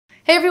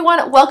Hey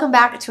everyone, welcome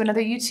back to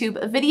another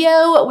YouTube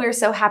video. We're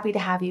so happy to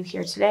have you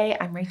here today.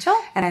 I'm Rachel.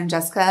 And I'm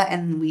Jessica,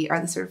 and we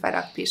are the Certified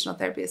Occupational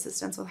Therapy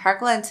Assistants with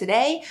Harkla. And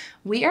today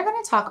we are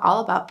going to talk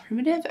all about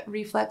primitive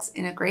reflex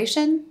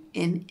integration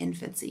in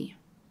infancy.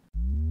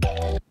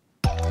 I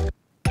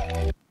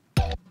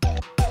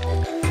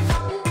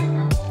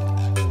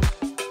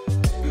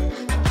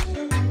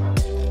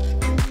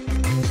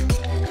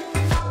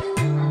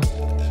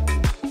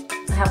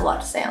have a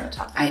lot to say on the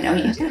topic. I know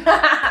you do.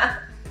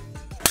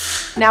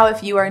 Now,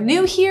 if you are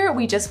new here,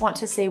 we just want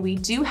to say we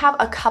do have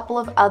a couple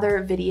of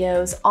other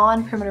videos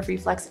on primitive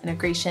reflex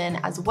integration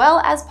as well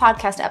as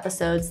podcast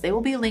episodes. They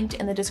will be linked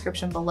in the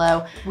description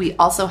below. We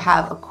also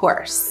have a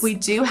course. We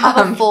do have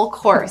a full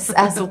course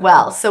as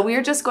well. So we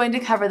are just going to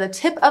cover the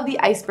tip of the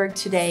iceberg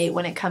today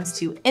when it comes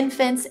to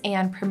infants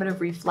and primitive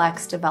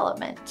reflex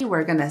development.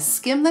 We're going to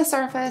skim the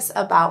surface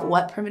about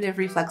what primitive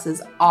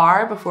reflexes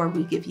are before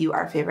we give you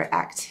our favorite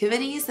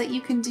activities that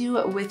you can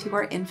do with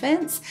your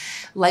infants.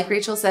 Like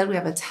Rachel said, we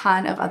have a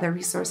ton of other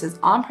resources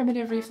on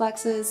primitive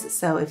reflexes.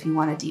 So if you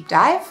want a deep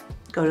dive,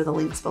 go to the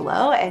links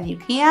below and you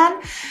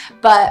can.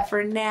 But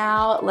for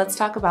now, let's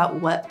talk about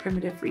what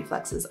primitive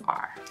reflexes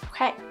are.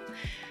 Okay.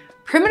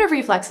 Primitive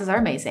reflexes are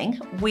amazing.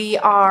 We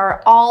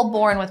are all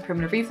born with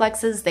primitive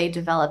reflexes. They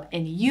develop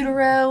in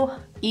utero.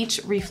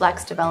 Each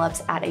reflex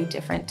develops at a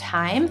different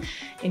time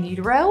in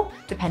utero,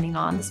 depending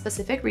on the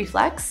specific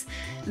reflex.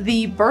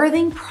 The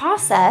birthing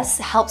process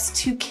helps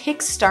to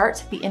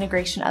kickstart the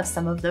integration of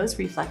some of those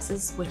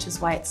reflexes, which is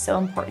why it's so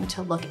important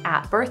to look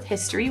at birth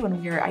history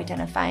when we're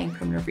identifying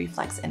primitive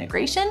reflex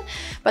integration.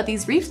 But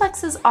these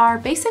reflexes are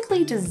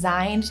basically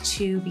designed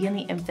to be in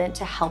the infant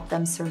to help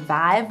them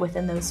survive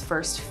within those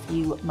first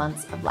few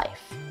months of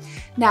life.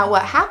 Now,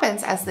 what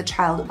happens as the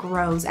child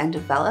grows and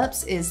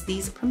develops is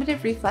these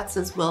primitive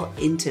reflexes will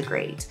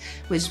integrate,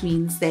 which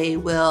means they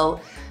will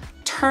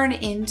turn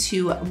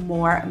into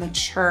more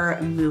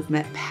mature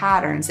movement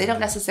patterns. They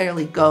don't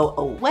necessarily go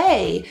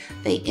away,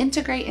 they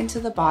integrate into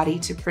the body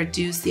to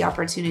produce the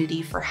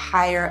opportunity for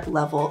higher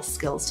level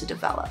skills to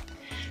develop.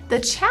 The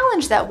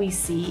challenge that we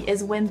see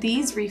is when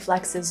these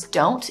reflexes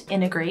don't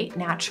integrate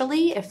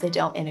naturally, if they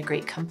don't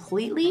integrate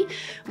completely,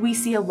 we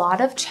see a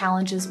lot of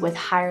challenges with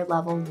higher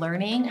level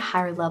learning,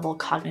 higher level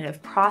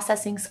cognitive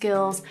processing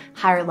skills,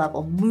 higher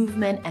level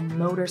movement and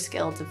motor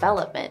skill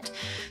development.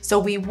 So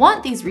we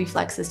want these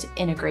reflexes to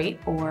integrate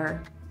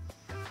or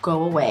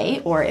go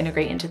away or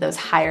integrate into those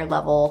higher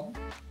level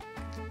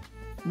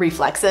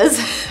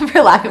reflexes,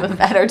 for lack of a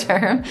better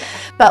term.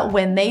 But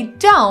when they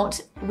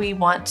don't, we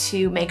want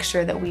to make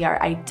sure that we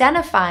are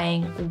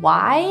identifying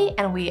why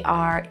and we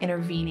are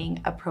intervening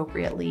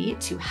appropriately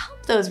to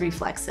help those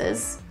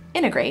reflexes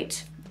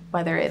integrate,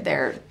 whether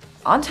they're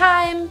on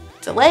time,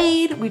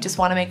 delayed. We just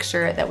want to make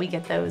sure that we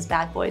get those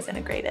bad boys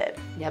integrated.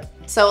 Yep.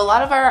 So a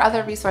lot of our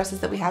other resources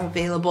that we have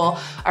available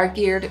are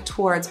geared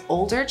towards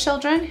older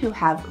children who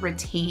have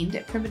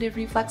retained primitive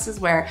reflexes,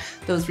 where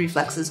those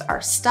reflexes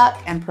are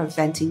stuck and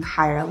preventing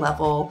higher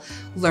level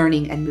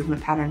learning and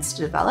movement patterns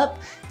to develop.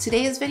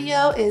 Today's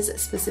video is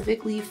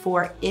specifically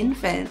for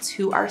infants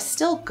who are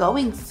still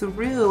going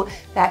through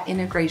that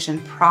integration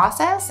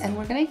process, and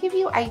we're going to give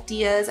you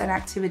ideas and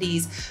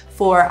activities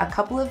for a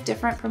couple of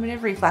different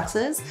primitive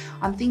reflexes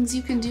on things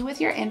you can do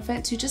with your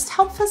infant to just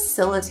help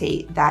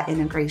facilitate that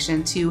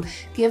integration, to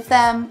give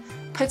them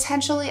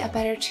potentially a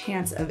better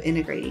chance of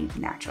integrating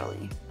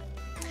naturally.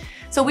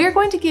 So we're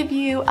going to give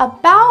you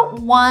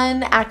about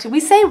one activity. We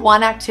say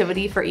one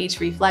activity for each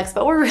reflex,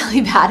 but we're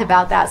really bad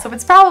about that. So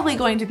it's probably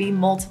going to be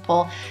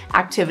multiple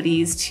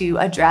activities to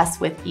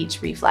address with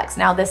each reflex.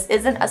 Now, this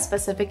isn't a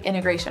specific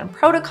integration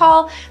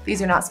protocol.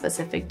 These are not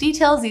specific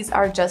details. These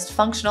are just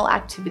functional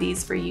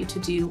activities for you to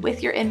do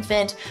with your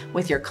infant,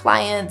 with your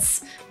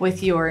clients,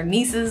 with your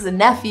nieces and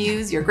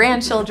nephews, your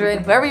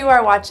grandchildren, whoever you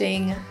are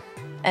watching,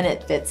 and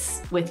it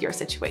fits with your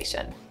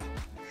situation.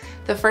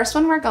 The first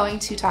one we're going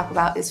to talk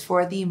about is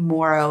for the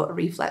Moro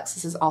reflex.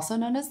 This is also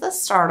known as the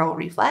startle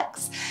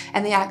reflex.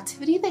 And the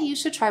activity that you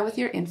should try with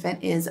your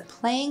infant is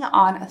playing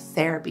on a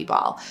therapy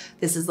ball.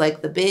 This is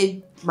like the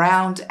big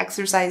round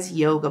exercise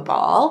yoga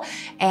ball.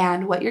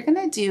 And what you're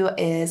gonna do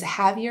is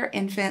have your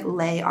infant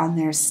lay on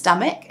their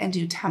stomach and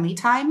do tummy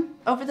time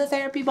over the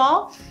therapy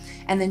ball.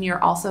 And then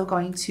you're also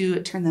going to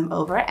turn them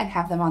over and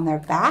have them on their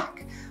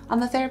back on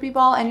the therapy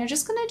ball, and you're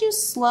just gonna do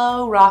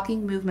slow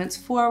rocking movements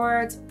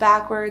forwards,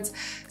 backwards,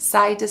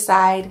 side to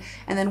side.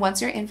 And then once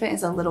your infant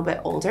is a little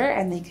bit older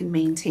and they can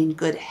maintain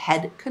good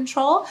head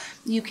control,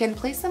 you can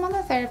place them on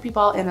the therapy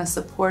ball in a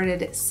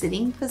supported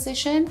sitting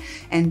position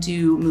and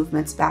do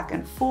movements back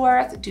and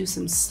forth, do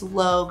some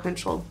slow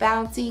controlled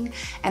bouncing.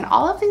 And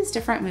all of these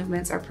different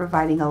movements are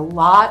providing a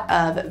lot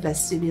of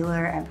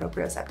vestibular and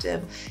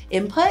proprioceptive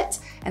input,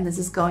 and this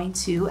is going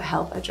to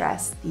help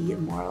address the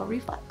Moro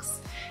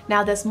reflex.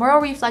 Now this Moro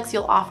reflex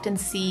you'll often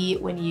see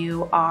when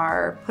you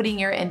are putting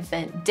your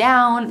infant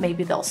down.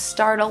 Maybe they'll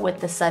startle with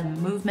the sudden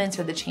movements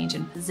or the change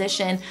in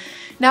position.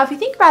 Now, if you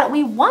think about it,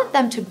 we want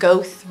them to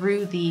go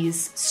through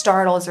these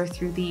startles or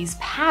through these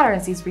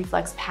patterns, these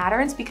reflex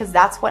patterns, because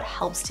that's what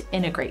helps to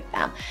integrate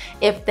them.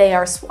 If they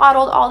are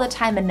swaddled all the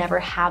time and never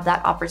have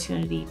that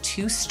opportunity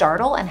to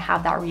startle and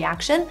have that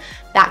reaction,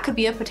 that could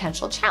be a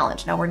potential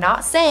challenge. Now, we're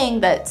not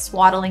saying that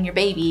swaddling your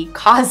baby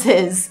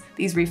causes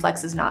these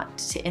reflexes not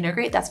to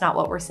integrate. That's not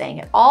what we're saying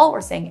at all.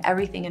 We're saying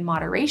everything in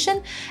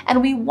moderation,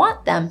 and we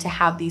want them to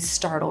have these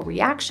startle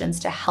reactions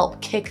to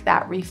help kick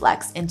that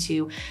reflex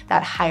into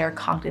that higher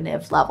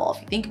cognitive level.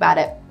 If you think about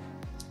it,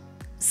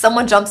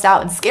 someone jumps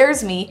out and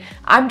scares me,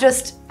 I'm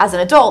just, as an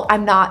adult,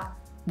 I'm not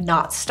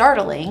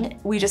startling.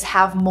 We just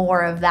have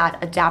more of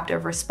that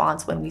adaptive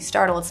response when we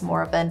startle. It's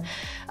more of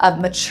a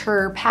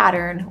mature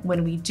pattern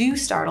when we do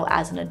startle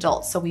as an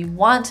adult. So we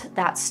want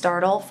that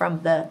startle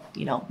from the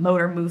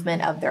motor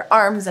movement of their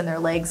arms and their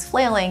legs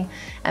flailing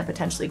and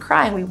potentially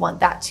crying. We want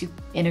that to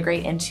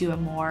integrate into a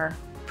more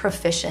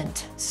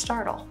proficient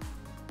startle.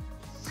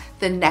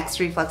 The next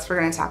reflex we're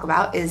going to talk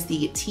about is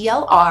the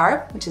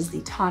TLR, which is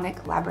the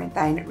tonic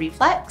labyrinthine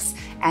reflex,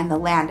 and the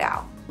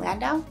Landau.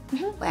 Landau?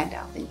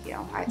 Landau, thank you.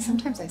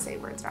 Sometimes I say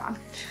words wrong.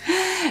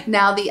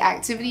 Now, the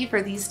activity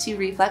for these two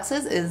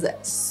reflexes is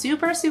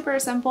super, super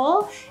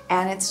simple,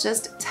 and it's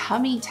just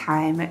tummy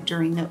time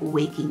during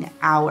waking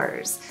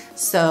hours.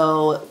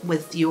 So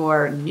with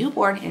your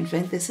newborn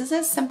infant, this is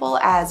as simple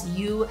as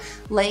you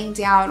laying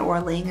down or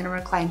laying in a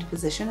reclined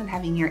position and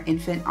having your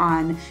infant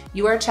on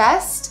your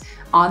chest,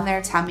 on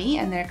their tummy,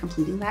 and they're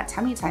completing that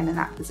tummy time in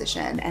that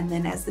position. And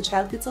then as the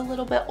child gets a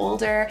little bit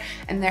older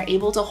and they're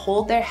able to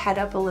hold their head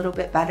up a little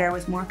bit better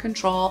with more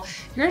control,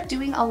 you're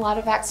doing a lot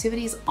of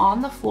activities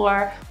on the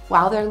floor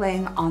while they're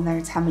laying on their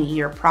tummy.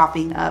 You're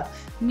propping up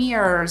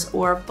mirrors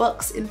or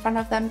books in front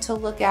of them to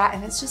look at,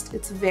 and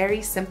it's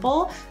very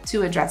simple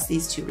to address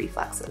these two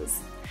reflexes.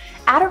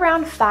 At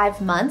around 5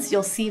 months,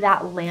 you'll see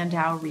that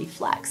Landau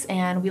reflex,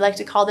 and we like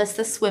to call this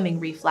the swimming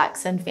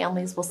reflex, and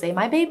families will say,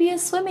 my baby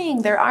is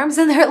swimming, their arms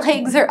and their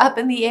legs are up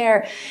in the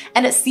air,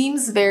 and it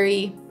seems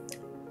very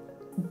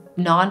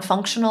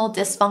non-functional,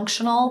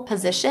 dysfunctional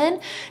position.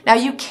 Now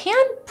you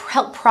can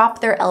help prop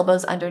their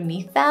elbows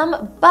underneath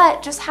them,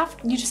 but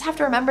you just have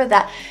to remember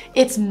that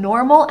it's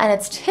normal and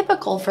it's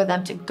typical for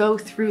them to go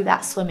through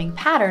that swimming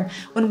pattern.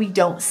 When we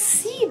don't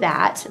see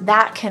that,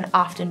 that can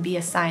often be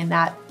a sign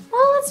that,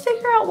 well, let's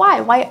figure out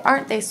why. Why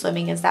aren't they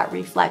swimming? Is that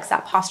reflex,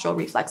 that postural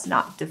reflex,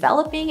 not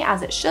developing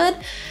as it should?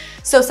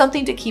 So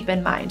something to keep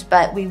in mind,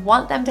 but we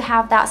want them to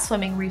have that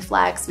swimming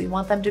reflex. We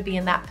want them to be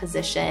in that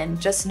position.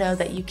 Just know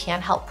that you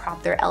can help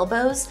prop their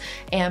elbows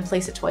and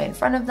place a toy in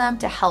front of them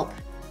to help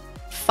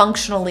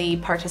functionally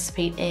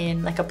participate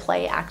in like a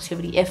play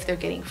activity if they're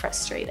getting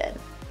frustrated.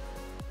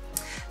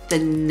 The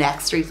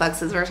next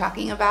reflexes we're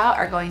talking about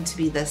are going to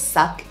be the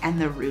suck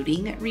and the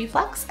rooting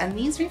reflex, and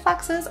these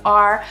reflexes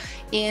are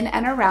in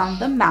and around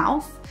the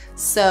mouth.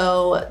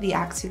 So the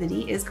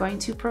activity is going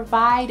to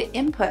provide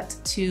input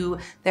to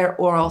their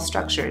oral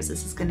structures.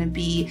 This is going to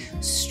be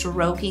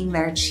stroking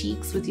their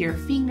cheeks with your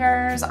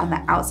fingers on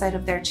the outside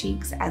of their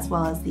cheeks as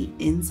well as the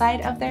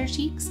inside of their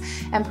cheeks,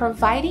 and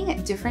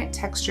providing different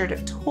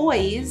textured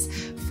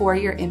toys for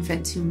your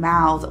infant to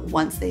mouth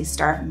once they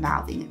start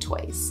mouthing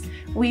toys.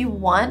 We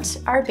want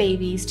our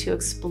babies to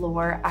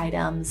explore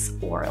items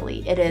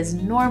orally. It is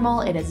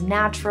normal, it is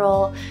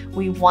natural.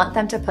 We want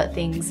them to put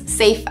things,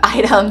 safe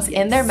items,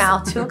 in their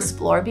mouth to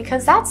explore,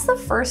 because that's the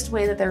first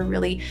way that they're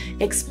really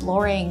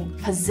exploring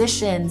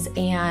positions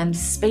and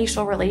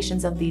spatial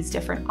relations of these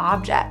different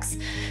objects.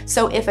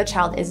 So if a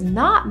child is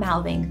not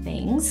mouthing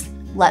things,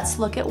 let's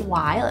look at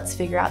why. Let's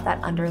figure out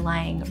that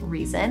underlying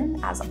reason,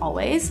 as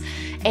always.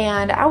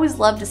 And I always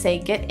love to say,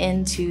 get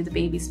into the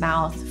baby's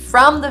mouth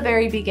from the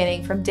very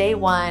beginning, from day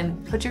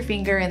one. Put your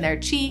finger in their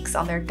cheeks,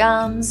 on their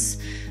gums,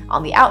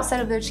 on the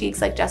outside of their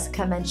cheeks, like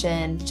Jessica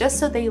mentioned, just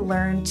so they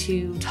learn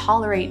to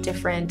tolerate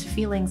different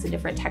feelings and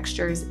different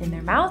textures in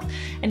their mouth.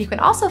 And you can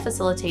also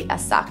facilitate a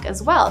suck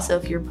as well. So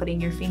if you're putting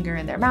your finger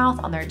in their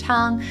mouth, on their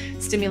tongue,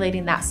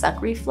 stimulating that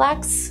suck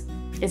reflex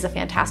is a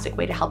fantastic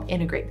way to help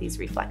integrate these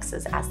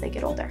reflexes as they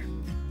get older.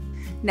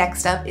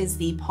 Next up is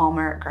the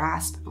Palmar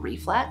grasp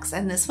reflex,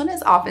 and this one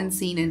is often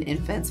seen in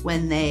infants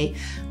when they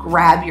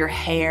grab your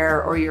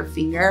hair or your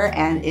finger,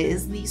 and it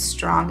is the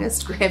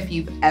strongest grip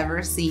you've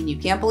ever seen. You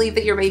can't believe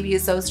that your baby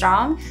is so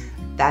strong.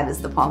 That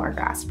is the Palmar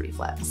grasp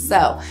reflex.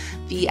 So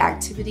the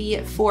activity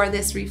for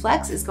this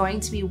reflex is going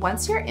to be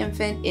once your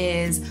infant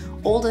is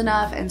old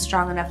enough and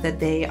strong enough that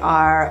they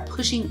are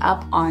pushing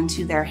up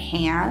onto their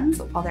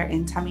hands while they're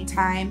in tummy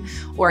time,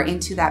 or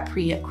into that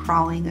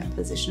pre-crawling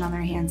position on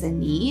their hands and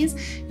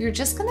knees, you're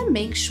just gonna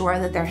make sure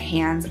that their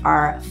hands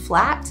are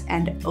flat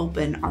and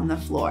open on the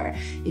floor.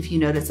 If you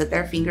notice that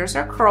their fingers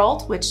are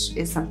curled, which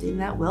is something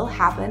that will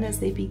happen as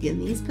they begin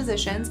these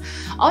positions,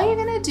 all you're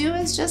gonna do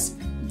is just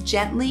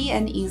gently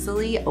and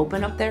easily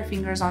open up their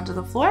fingers onto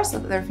the floor so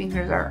that their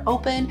fingers are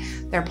open,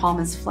 their palm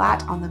is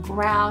flat on the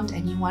ground,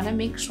 and you want to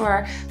make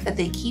sure that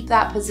they keep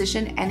that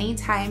position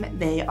anytime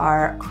they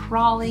are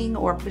crawling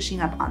or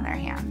pushing up on their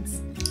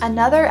hands.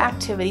 Another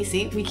activity,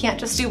 see, we can't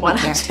just do one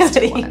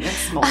activity.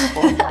 It's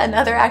multiple.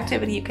 Another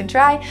activity you can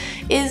try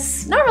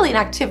is not really an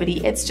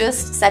activity, it's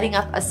just setting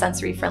up a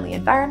sensory friendly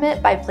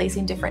environment by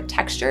placing different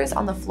textures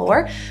on the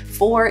floor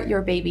for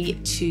your baby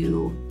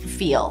to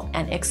feel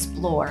and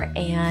explore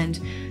and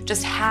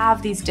just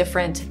have these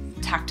different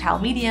tactile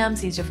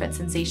mediums, these different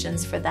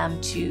sensations for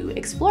them to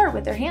explore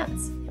with their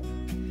hands.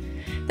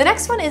 The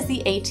next one is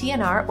the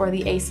ATNR, or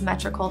the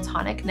asymmetrical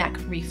tonic neck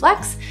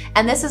reflex,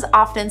 and this is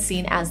often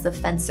seen as the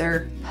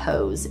fencer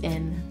pose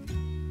in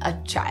a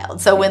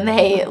child. So when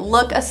they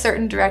look a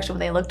certain direction,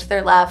 when they look to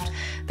their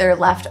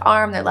left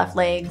arm, their left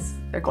legs,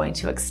 they're going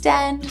to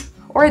extend,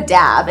 or a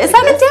dab. Is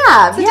that a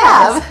dab? It's a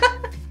dab.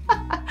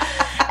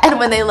 And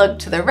when they look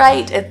to the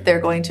right, they're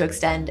going to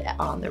extend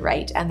on the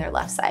right and their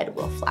left side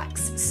will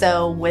flex.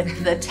 So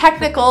with the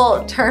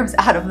technical terms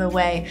out of the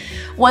way,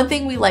 one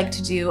thing we like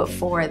to do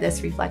for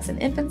this reflex in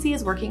infancy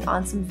is working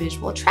on some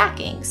visual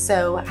tracking.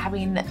 So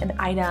having an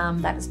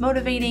item that is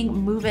motivating,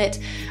 move it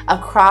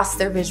across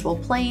their visual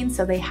plane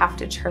so they have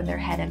to turn their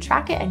head and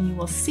track it, and you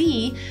will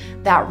see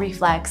that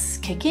reflex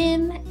kick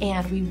in,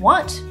 and we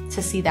want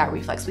to see that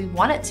reflex. We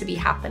want it to be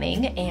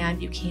happening,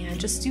 and you can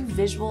just do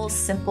visual,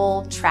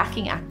 simple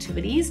tracking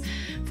activities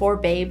for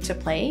babe to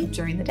play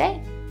during the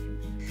day.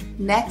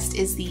 Next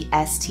is the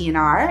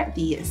STNR,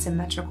 the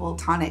symmetrical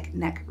tonic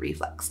neck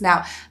reflex.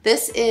 Now,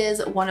 this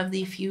is one of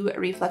the few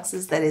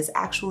reflexes that is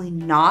actually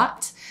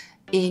not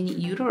in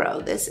utero.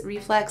 This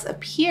reflex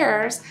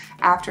appears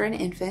after an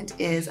infant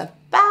is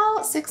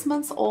about 6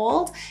 months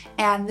old,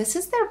 and this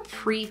is their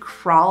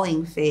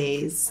pre-crawling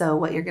phase. So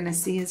what you're gonna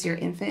see is your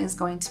infant is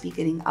going to be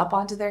getting up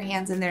onto their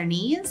hands and their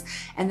knees,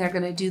 and they're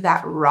gonna do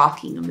that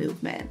rocking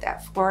movement,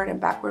 that forward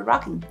and backward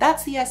rocking.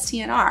 That's the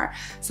STNR.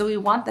 So we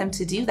want them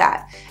to do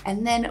that.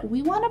 And then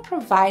we wanna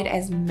provide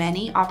as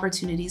many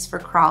opportunities for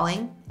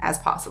crawling as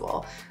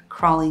possible.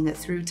 Crawling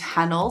through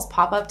tunnels.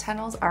 Pop-up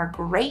tunnels are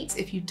great.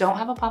 If you don't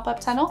have a pop-up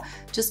tunnel,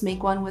 just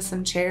make one with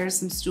some chairs,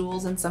 some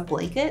stools, and some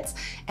blankets,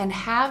 and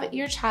have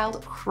your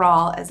child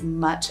crawl as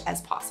much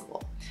as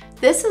possible.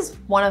 This is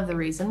one of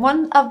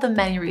the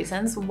many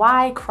reasons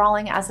why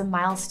crawling as a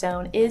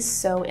milestone is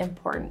so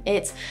important.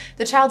 It's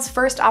the child's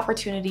first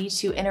opportunity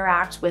to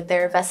interact with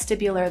their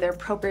vestibular, their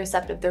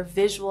proprioceptive, their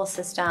visual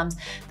systems.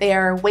 They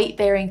are weight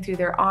bearing through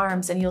their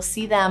arms, and you'll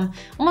see them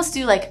almost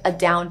do like a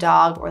down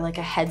dog or like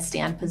a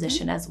headstand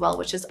position as well,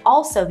 which is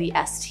also the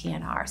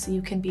STNR. So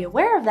you can be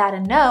aware of that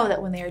and know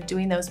that when they are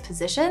doing those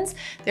positions,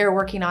 they're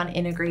working on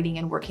integrating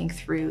and working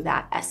through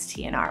that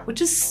STNR,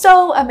 which is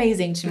so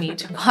amazing to me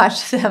to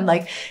watch them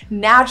like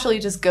naturally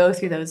just go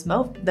through those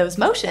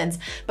motions.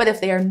 But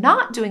if they are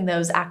not doing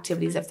those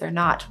activities, if they're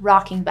not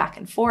rocking back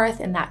and forth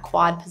in that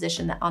quad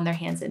position on their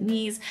hands and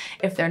knees,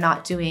 if they're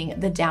not doing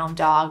the down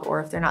dog,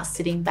 or if they're not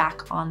sitting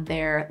back on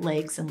their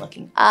legs and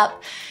looking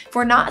up, if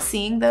we're not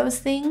seeing those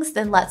things,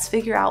 then let's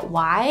figure out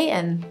why.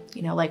 And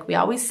you know, like we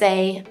always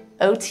say,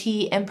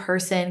 OT in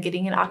person,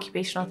 getting an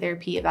occupational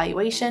therapy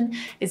evaluation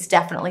is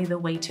definitely the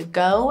way to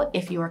go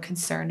if you are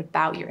concerned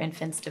about your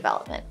infant's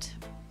development.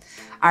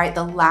 All right,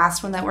 the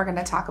last one that we're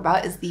gonna talk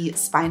about is the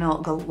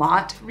spinal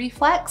galant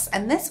reflex.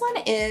 And this one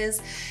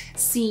is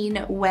seen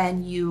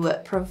when you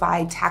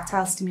provide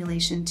tactile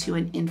stimulation to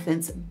an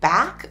infant's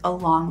back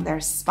along their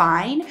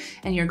spine,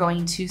 and you're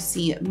going to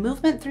see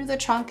movement through the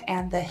trunk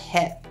and the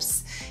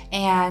hips.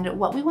 And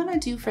what we wanna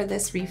do for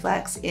this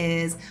reflex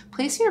is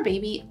place your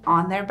baby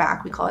on their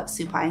back, we call it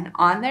supine,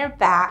 on their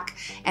back,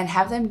 and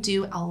have them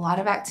do a lot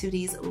of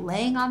activities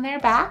laying on their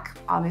back.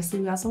 Obviously,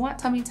 we also want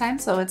tummy time,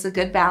 so it's a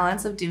good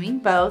balance of doing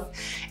both.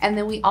 And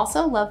then we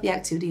also love the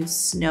activity of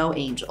snow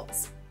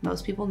angels.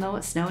 Most people know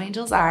what snow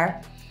angels are,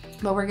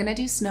 but we're gonna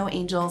do snow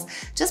angels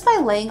just by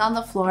laying on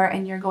the floor,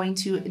 and you're going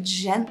to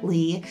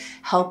gently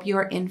help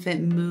your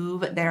infant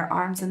move their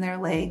arms and their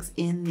legs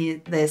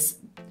in this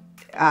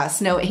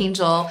snow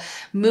angel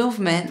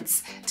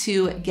movements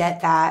to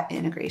get that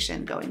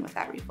integration going with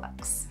that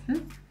reflex.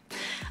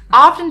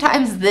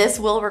 Oftentimes this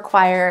will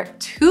require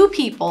two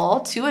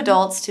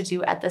adults to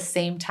do at the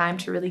same time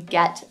to really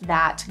get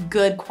that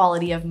good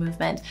quality of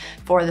movement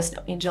for the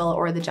snow angel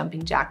or the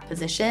jumping jack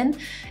position.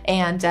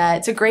 And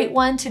it's a great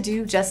one to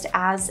do just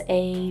as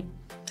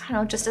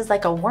just as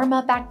like a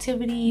warm-up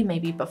activity,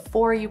 maybe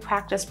before you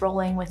practice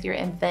rolling with your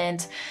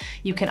infant.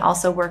 You can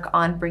also work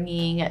on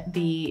bringing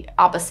the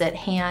opposite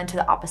hand to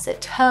the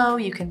opposite toe.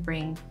 You can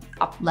bring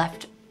up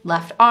left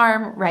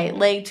arm, right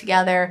leg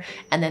together,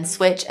 and then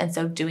switch. And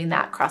so doing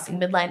that crossing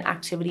midline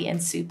activity in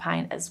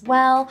supine as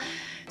well.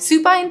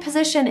 Supine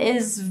position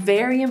is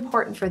very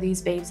important for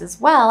these babes as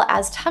well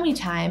as tummy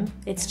time.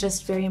 It's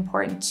just very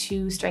important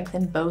to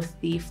strengthen both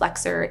the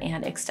flexor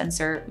and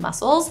extensor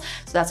muscles.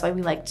 So that's why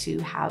we like to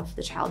have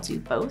the child do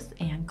both.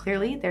 And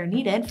clearly they're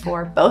needed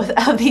for both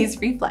of these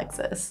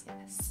reflexes.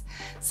 Yes. Yes.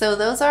 So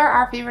those are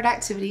our favorite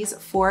activities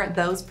for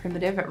those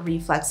primitive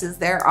reflexes.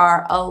 There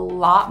are a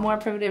lot more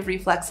primitive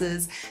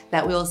reflexes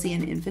that we'll see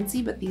in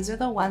infancy, but these are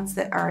the ones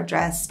that are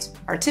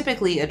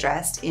typically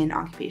addressed in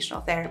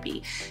occupational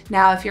therapy.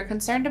 Now, if you're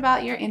concerned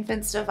about your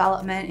infant's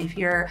development, if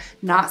you're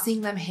not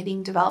seeing them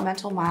hitting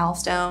developmental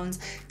milestones,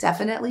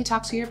 definitely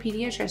talk to your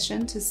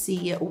pediatrician to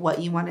see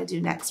what you want to do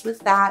next with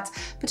that.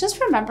 But just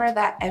remember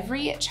that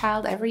every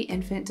child, every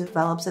infant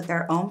develops at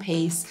their own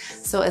pace.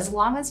 So as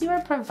long as you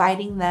are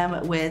providing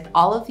them with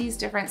all of these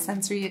different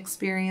sensory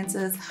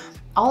experiences,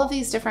 all of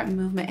these different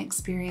movement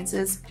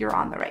experiences, you're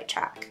on the right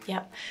track.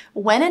 Yep.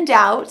 When in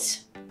doubt,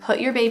 put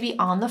your baby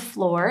on the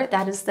floor.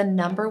 That is the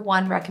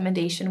 #1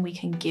 recommendation we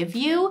can give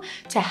you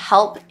to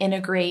help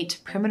integrate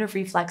primitive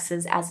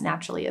reflexes as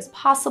naturally as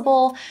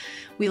possible.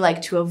 We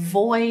like to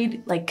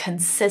avoid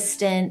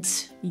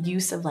consistent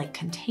use of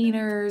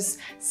containers,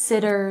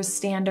 sitters,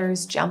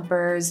 standers,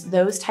 jumpers.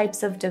 Those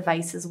types of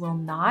devices will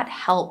not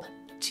help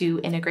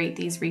to integrate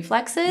these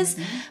reflexes.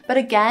 But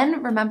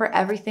again, remember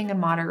everything in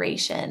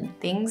moderation.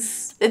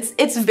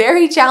 It's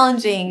very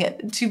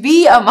challenging to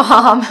be a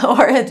mom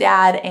or a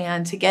dad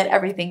and to get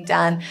everything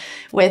done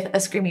with a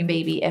screaming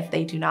baby if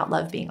they do not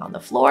love being on the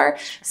floor.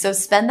 So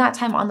spend that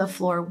time on the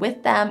floor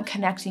with them,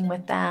 connecting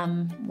with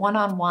them,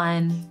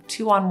 1-on-1,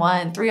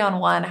 2-on-1,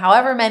 3-on-1,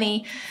 however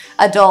many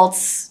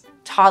adults,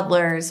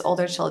 toddlers,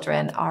 older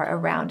children are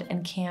around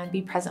and can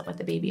be present with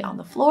the baby on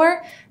the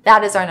floor.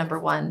 That is our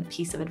 #1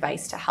 piece of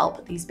advice to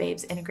help these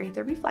babes integrate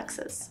their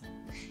reflexes.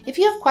 If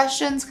you have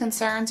questions,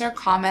 concerns, or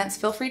comments,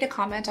 feel free to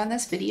comment on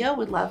this video.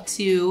 We'd love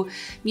to,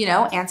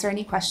 answer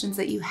any questions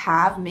that you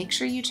have. Make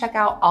sure you check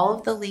out all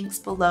of the links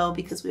below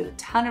because we have a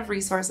ton of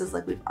resources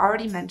like we've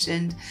already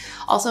mentioned.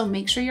 Also,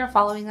 make sure you're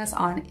following us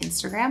on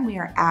Instagram. We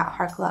are at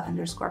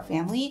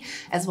Harkla_family,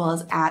 as well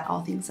as at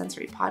All Things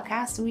Sensory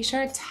Podcast. And we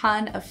share a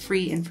ton of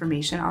free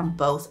information on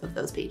both of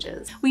those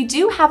pages. We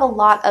do have a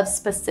lot of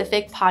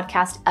specific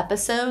podcast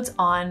episodes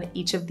on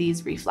each of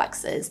these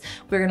reflexes.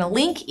 We're going to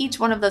link each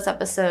one of those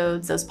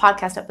episodes, those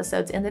podcast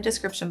episodes, in the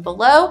description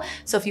below.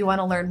 So if you want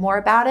to learn more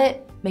about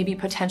it, maybe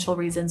potential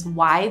reasons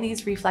why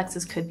these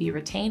reflexes could be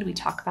retained, we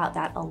talk about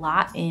that a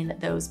lot in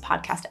those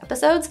podcast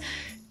episodes.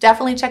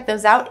 Definitely check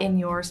those out in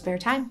your spare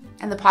time.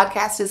 And the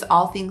podcast is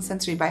All Things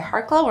Sensory by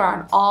Harkla. We're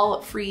on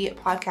all free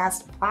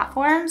podcast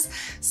platforms,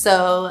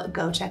 so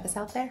go check us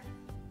out there.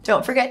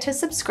 Don't forget to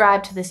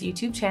subscribe to this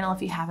YouTube channel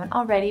if you haven't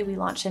already. We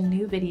launch a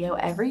new video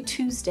every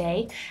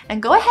Tuesday.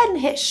 And go ahead and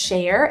hit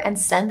share and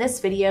send this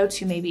video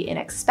to maybe an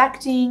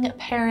expecting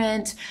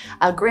parent,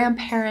 a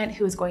grandparent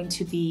who is going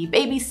to be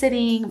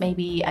babysitting,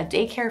 maybe a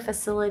daycare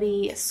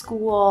facility, a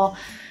school.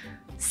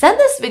 Send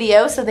this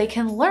video so they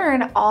can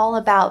learn all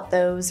about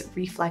those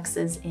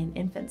reflexes in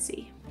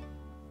infancy.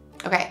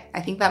 Okay,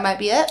 I think that might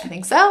be it. I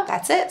think so.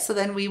 That's it. So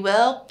then we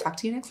will talk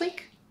to you next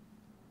week.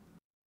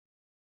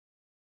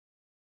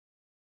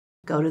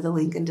 Go to the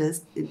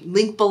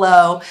link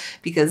below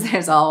because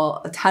there's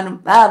a ton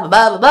of blah, blah,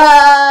 blah, blah,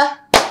 blah.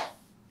 That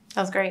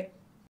was great.